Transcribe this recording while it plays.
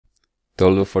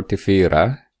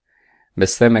1244.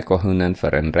 Bestäm ekvationen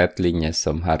för en rätt linje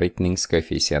som har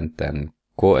riktningskoefficienten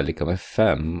k är lika med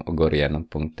 5 och går igenom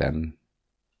punkten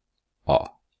A.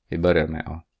 Vi börjar med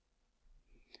A.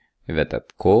 Vi vet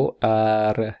att k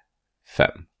är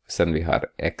 5. Sen vi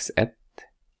har x1.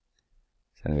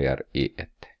 Sen vi har y1.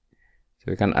 Så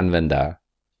vi kan använda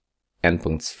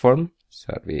enpunktsform.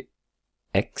 Så har vi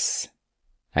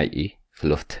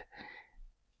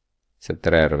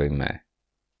subtraherar vi med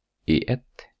y1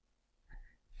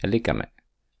 är lika med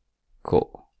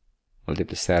k.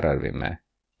 Multiplicerar vi med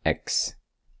x.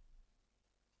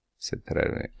 Subtraherar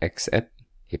vi med x1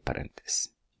 i parentes.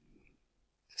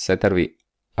 Sätter vi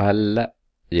alla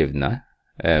givna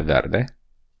värde.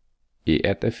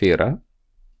 y1 är 4.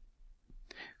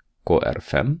 K är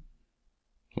 5.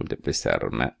 Multiplicerar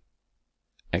med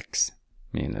x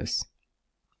minus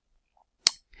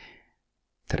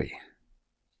 3.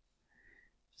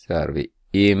 Så har vi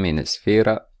y minus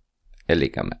 4 är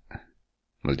lika med.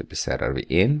 Multiplicerar vi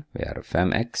in. Vi har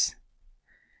 5x.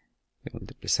 Vi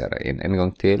multiplicerar in en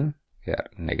gång till. Vi har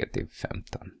negativ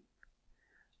 15.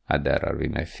 Adderar vi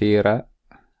med 4.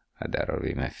 Adderar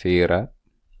vi med 4.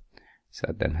 Så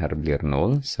att den här blir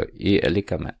 0. Så y är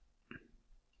lika med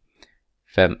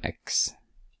 5x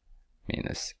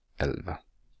minus 11.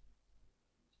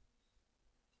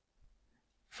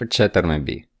 Fortsätter med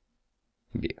b.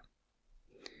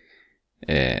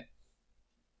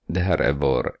 Det här är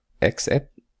vår x1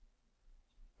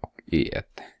 och y1.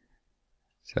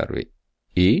 Så har vi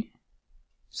y.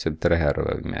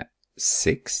 Subtraherar vi med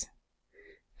 6.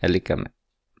 Är lika med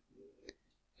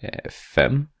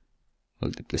 5.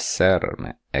 Multiplicerar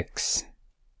med x.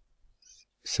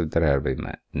 Subtraherar vi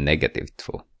med negativ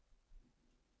 2.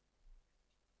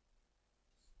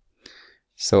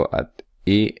 Så att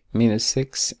y minus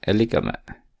 6 är lika med.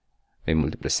 Vi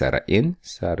multiplicerar in.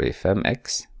 Så har vi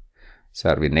 5x. Så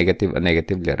har vi negativ och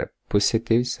negativ blir det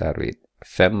positiv. Så har vi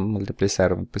 5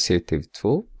 multiplicerar med positiv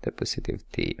 2. Det är positiv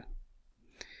 10.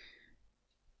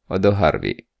 Och då har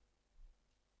vi.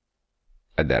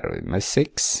 Adderar vi med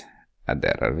 6.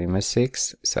 Adderar vi med 6.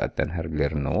 Så att den här blir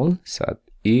 0. Så att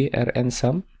y är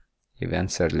ensam i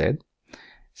vänster led.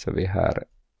 Så vi har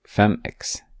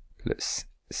 5x plus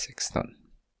 16.